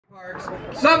Park's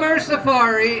Summer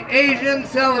Safari Asian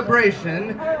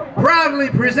Celebration proudly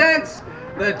presents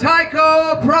the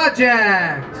Taiko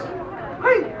Project.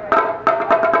 Hey.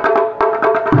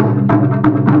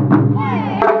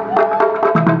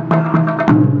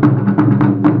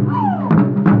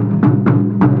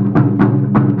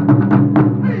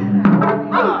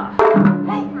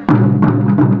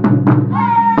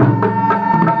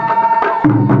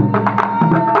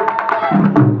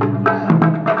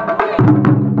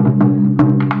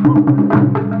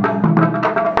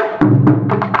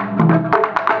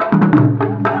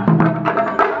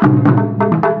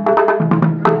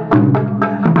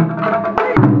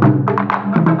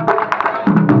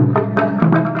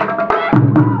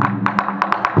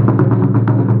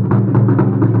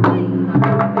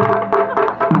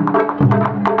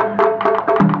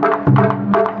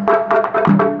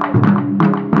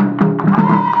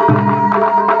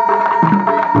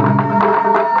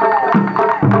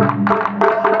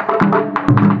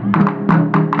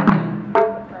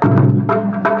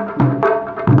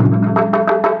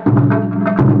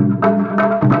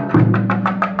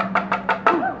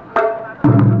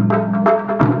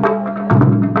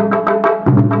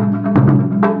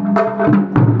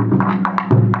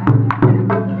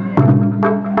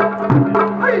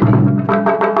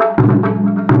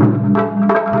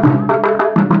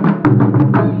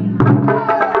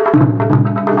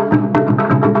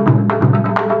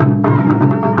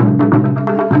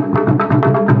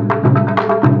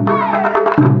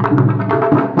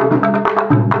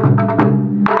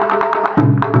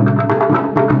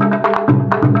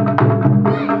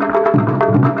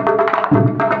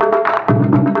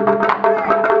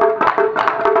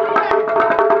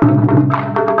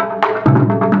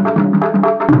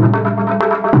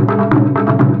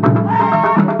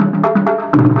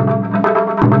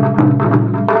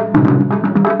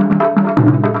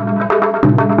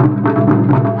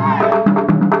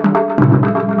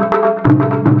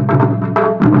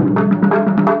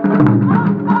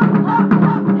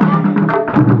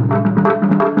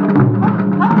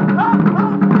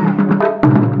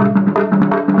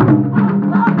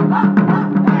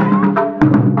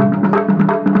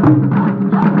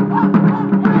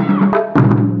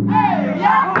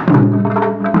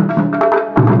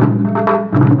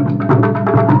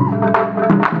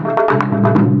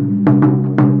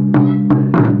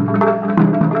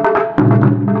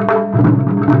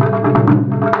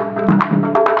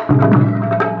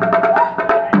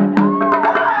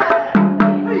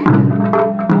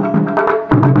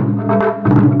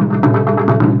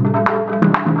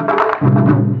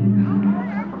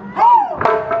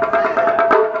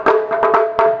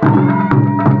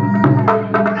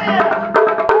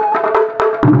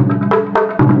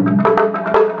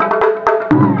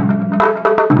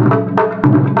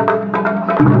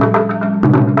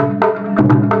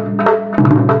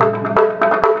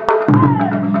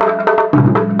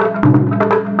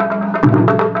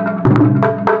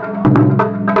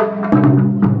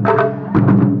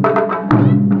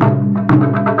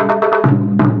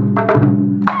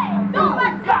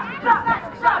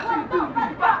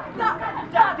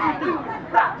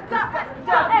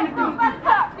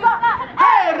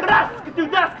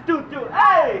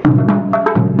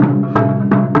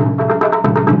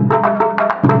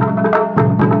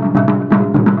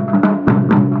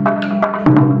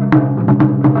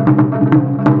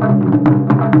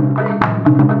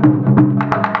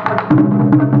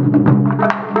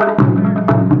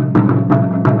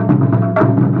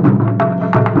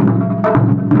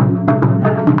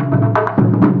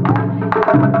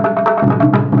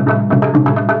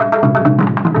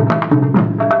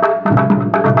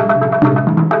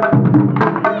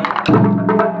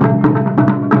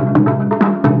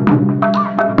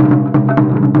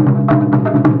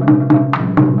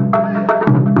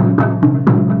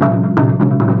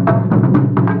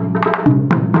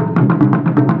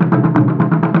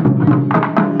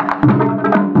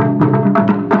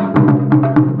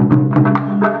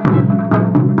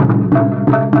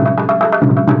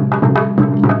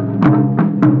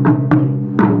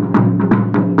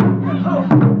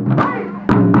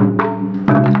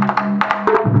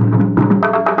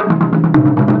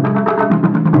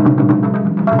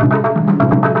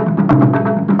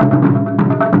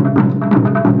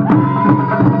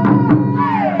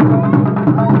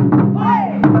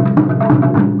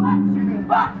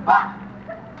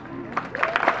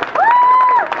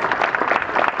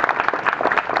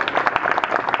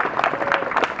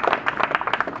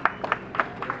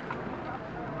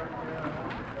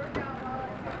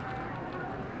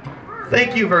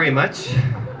 Thank you very much.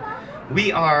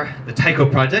 We are the Taiko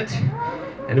Project,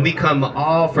 And we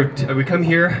come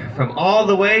here from all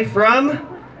the way from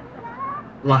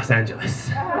Los Angeles.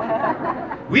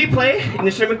 We play an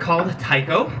instrument called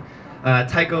taiko.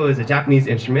 Taiko is a Japanese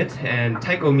instrument, and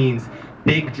taiko means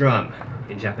big drum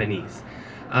in Japanese.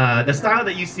 The style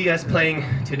that you see us playing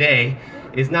today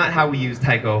is not how we used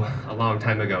taiko a long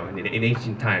time ago, in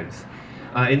ancient times.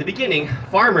 In the beginning,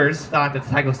 farmers thought that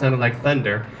taiko sounded like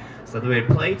thunder, so they would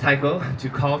play taiko to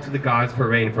call to the gods for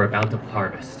rain for a bountiful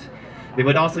harvest. They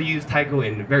would also use taiko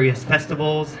in various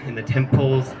festivals, in the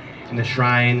temples, in the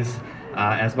shrines,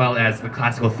 as well as the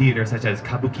classical theater such as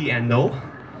kabuki and no.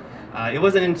 It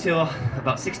wasn't until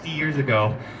about 60 years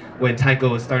ago when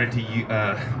taiko started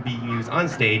to be used on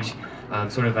stage,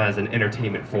 sort of as an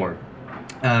entertainment form.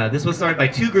 This was started by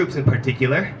two groups in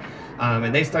particular,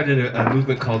 and they started a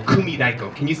movement called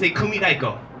kumidaiko. Can you say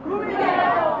kumidaiko?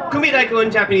 Kumidaiko in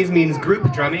Japanese means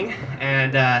group drumming,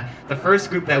 and the first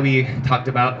group that we're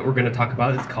going to talk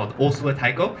about is called Osuwa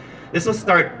Taiko. This was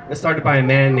started by a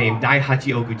man named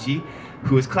Daihachi Oguchi,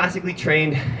 who was classically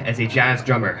trained as a jazz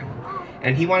drummer.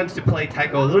 And he wanted to play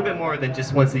taiko a little bit more than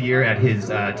just once a year at his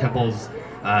temple's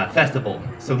festival.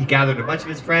 So he gathered a bunch of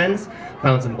his friends,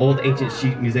 found some old ancient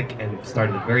sheet music, and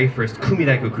started the very first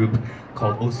kumidaiko group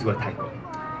called Osuwa Taiko.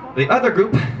 The other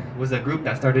group was a group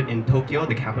that started in Tokyo,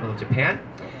 the capital of Japan.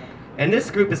 And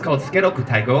this group is called Skeroku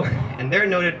Taiko, and they're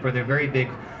noted for their very big,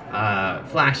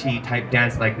 flashy type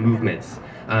dance-like movements.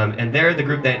 And they're the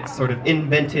group that sort of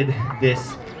invented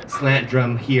this slant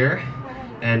drum here.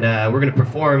 And we're going to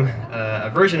perform a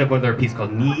version of one of their pieces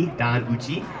called Ni, Dan,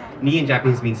 Uchi. Ni in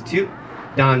Japanese means two,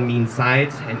 Dan means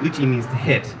sides, and Uchi means to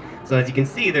hit. So as you can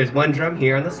see, there's one drum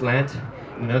here on the slant,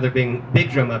 and another big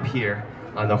drum up here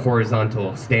on the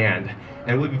horizontal stand.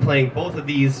 And we'll be playing both of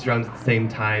these drums at the same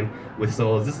time with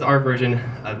solos. This is our version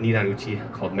of Ni, Dan, Uchi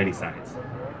called Many Sides.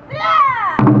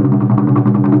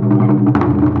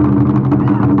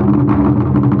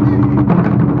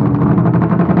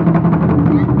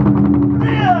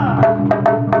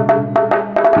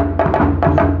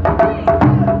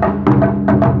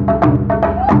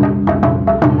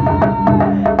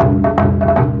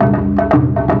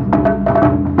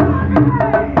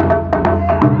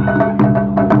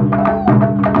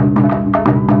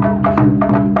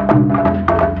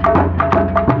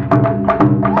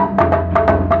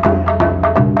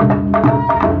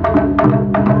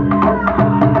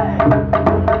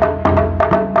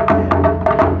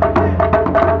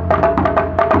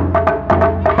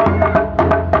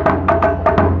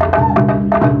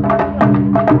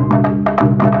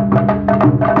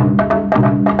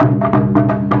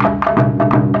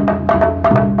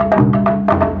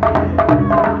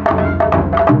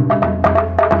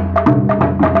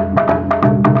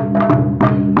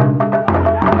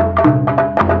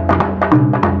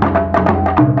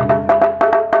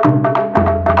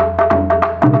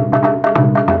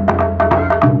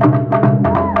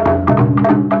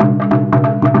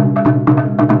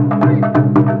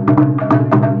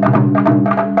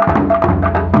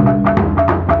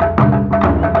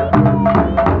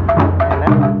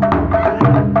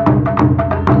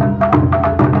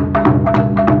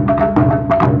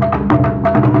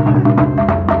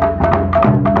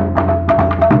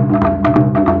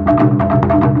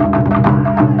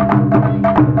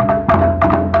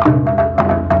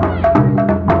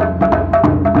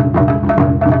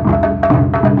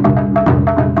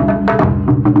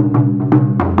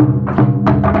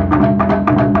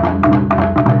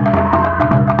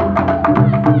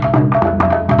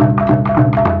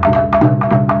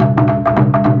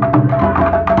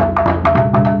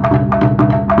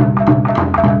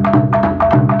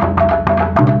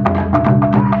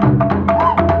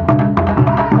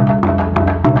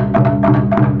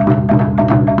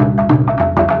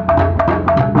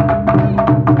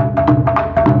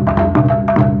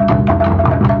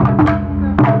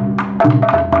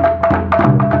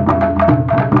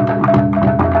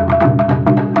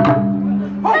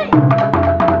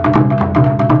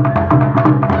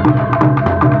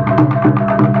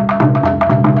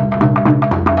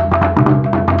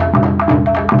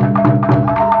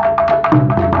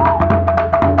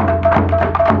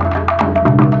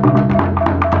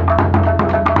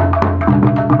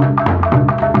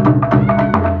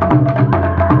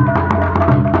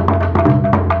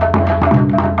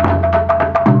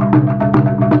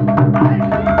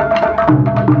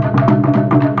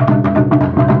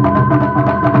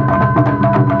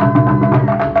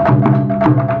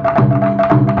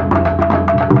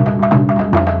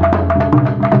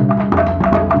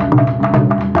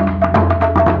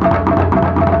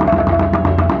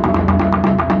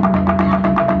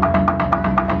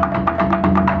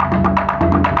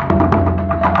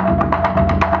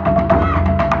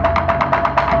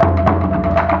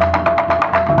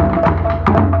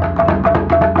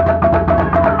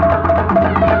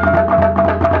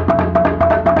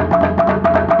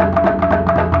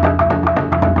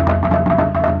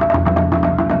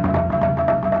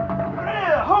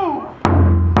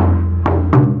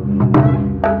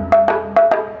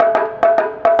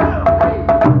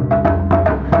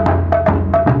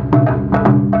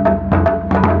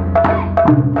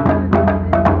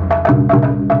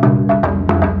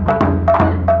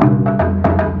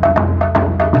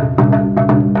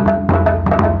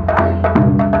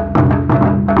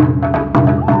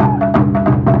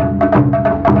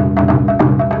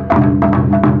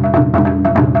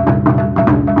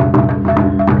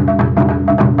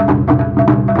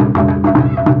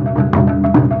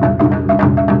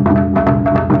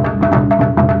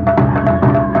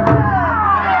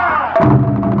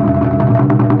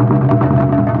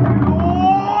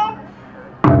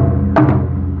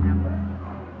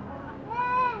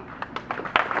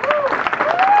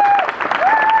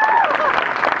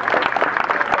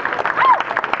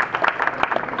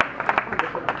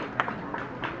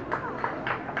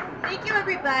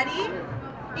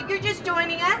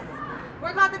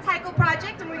 Taiko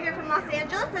Project, and we're here from Los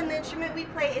Angeles, and the instrument we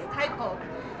play is taiko.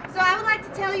 So I would like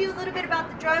to tell you a little bit about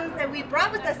the drums that we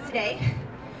brought with us today.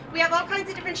 We have all kinds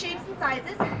of different shapes and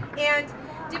sizes, and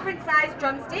different sized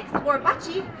drumsticks, or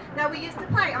bachi, that we use to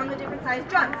play on the different sized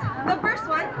drums. The first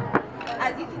one,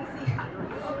 as you can see,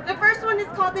 the first one is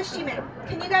called the shime.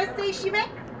 Can you guys say shime?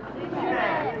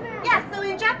 Yeah, so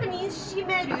in Japanese,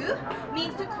 shimeru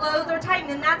means to close or tighten,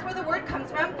 and that's where the word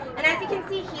comes from. And as you can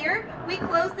see here, we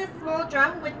close this small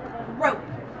drum with rope.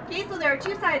 Okay, so there are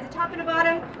two sides, a top and a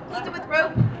bottom. Close it with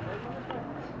rope.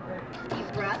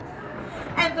 Deep breath.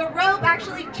 And the rope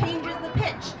actually changes the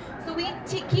pitch. So we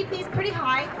keep these pretty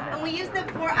high, and we use them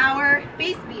for our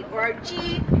bass beat, or our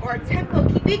G, or our tempo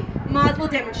keeping. Maz will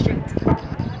demonstrate.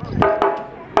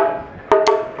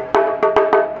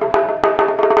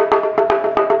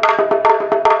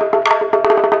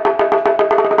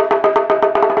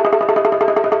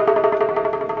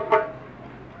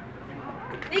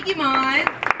 Thank you, Maz.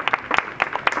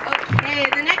 Okay,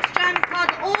 the next drum is called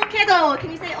okedo.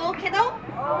 Can you say okedo?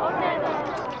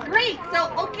 Okedo. Great.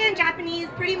 So oke in Japanese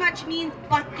pretty much means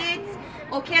buckets.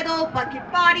 Okedo,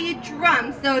 bucket body,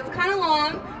 drum. So it's kind of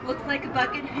long, looks like a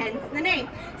bucket, hence the name.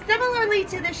 Similarly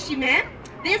to the shime,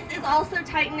 this is also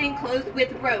tightened and closed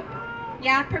with rope.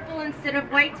 Yeah, purple instead of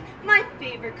white, my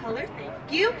favorite color,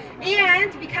 thank you.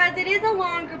 And because it is a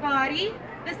longer body,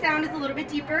 the sound is a little bit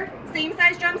deeper. Same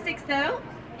size drumsticks though.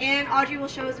 And Audrey will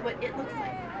show us what it looks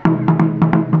like.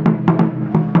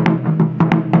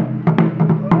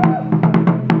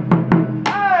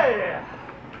 Hey!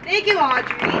 Thank you,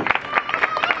 Audrey.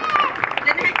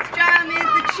 The next drum is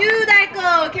the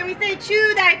chudaiko. Can we say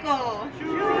chudaiko?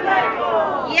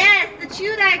 Chudaiko. Yes, the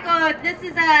chudaiko. This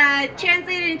is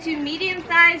translated into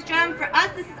medium-sized drum. For us,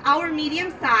 this is our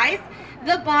medium size.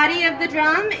 The body of the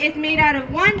drum is made out of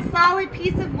one solid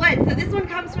piece of wood. So this one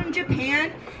comes from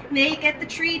Japan. They get the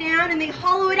tree down and they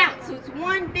hollow it out, so it's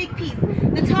one big piece.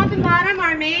 The top and bottom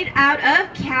are made out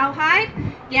of cowhide.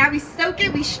 Yeah, we soak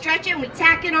it, we stretch it, and we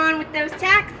tack it on with those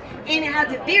tacks, and it has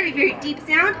a very, very deep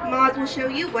sound. Maz will show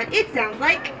you what it sounds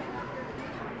like.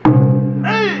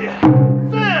 Hey!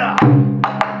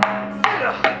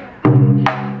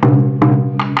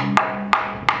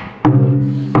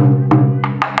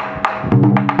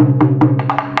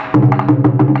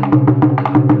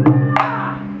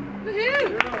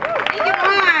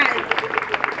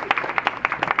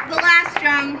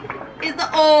 Is the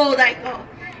o-daiko.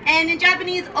 And in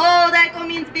Japanese, o-daiko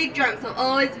means big drum, so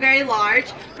o is very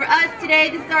large. For us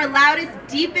today, this is our loudest,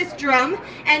 deepest drum,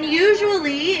 and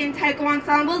usually in taiko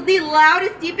ensembles, the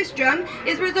loudest, deepest drum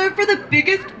is reserved for the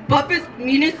biggest, buffest,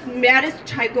 meanest, maddest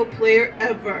taiko player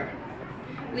ever.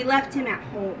 We left him at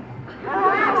home.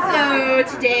 So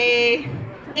today,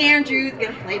 Andrew's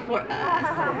gonna play for us.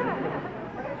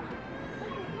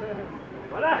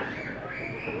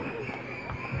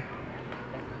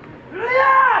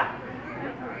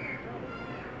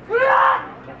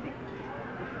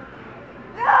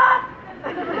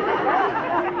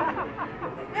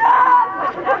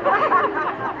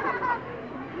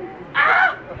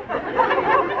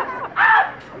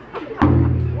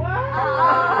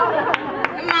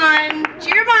 Come on,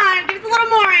 cheer him on. Give us a little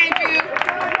more, Andrew.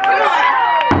 Come on.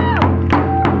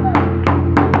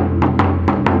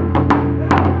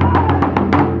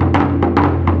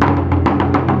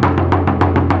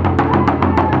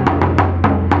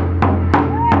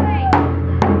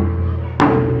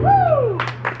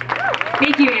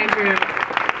 Thank you, Andrew.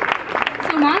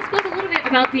 So Maz spoke a little bit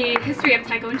about the history of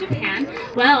taiko in Japan.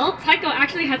 Well, taiko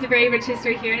actually has a very rich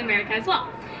history here in America as well.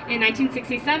 In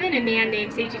 1967, a man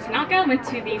named Seiji Tanaka went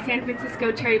to the San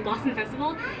Francisco Cherry Blossom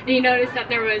Festival, and he noticed that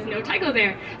there was no taiko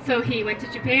there. So he went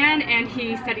to Japan and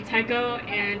he studied taiko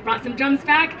and brought some drums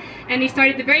back, and he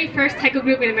started the very first taiko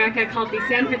group in America called the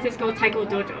San Francisco Taiko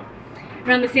Dojo.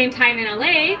 Around the same time in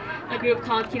LA, a group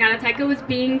called Kinara Taiko was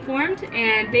being formed,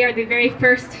 and they are the very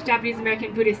first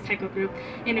Japanese-American Buddhist taiko group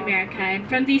in America. And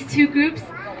from these two groups,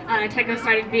 taiko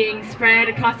started being spread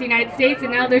across the United States,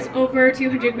 and now there's over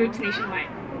 200 groups nationwide.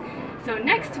 So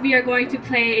next, we are going to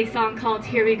play a song called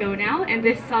Here We Go Now, and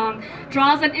this song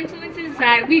draws on influences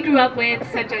that we grew up with,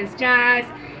 such as jazz,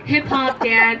 hip-hop,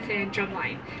 dance, and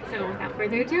drumline. So without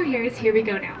further ado, here's Here We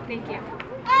Go Now. Thank you.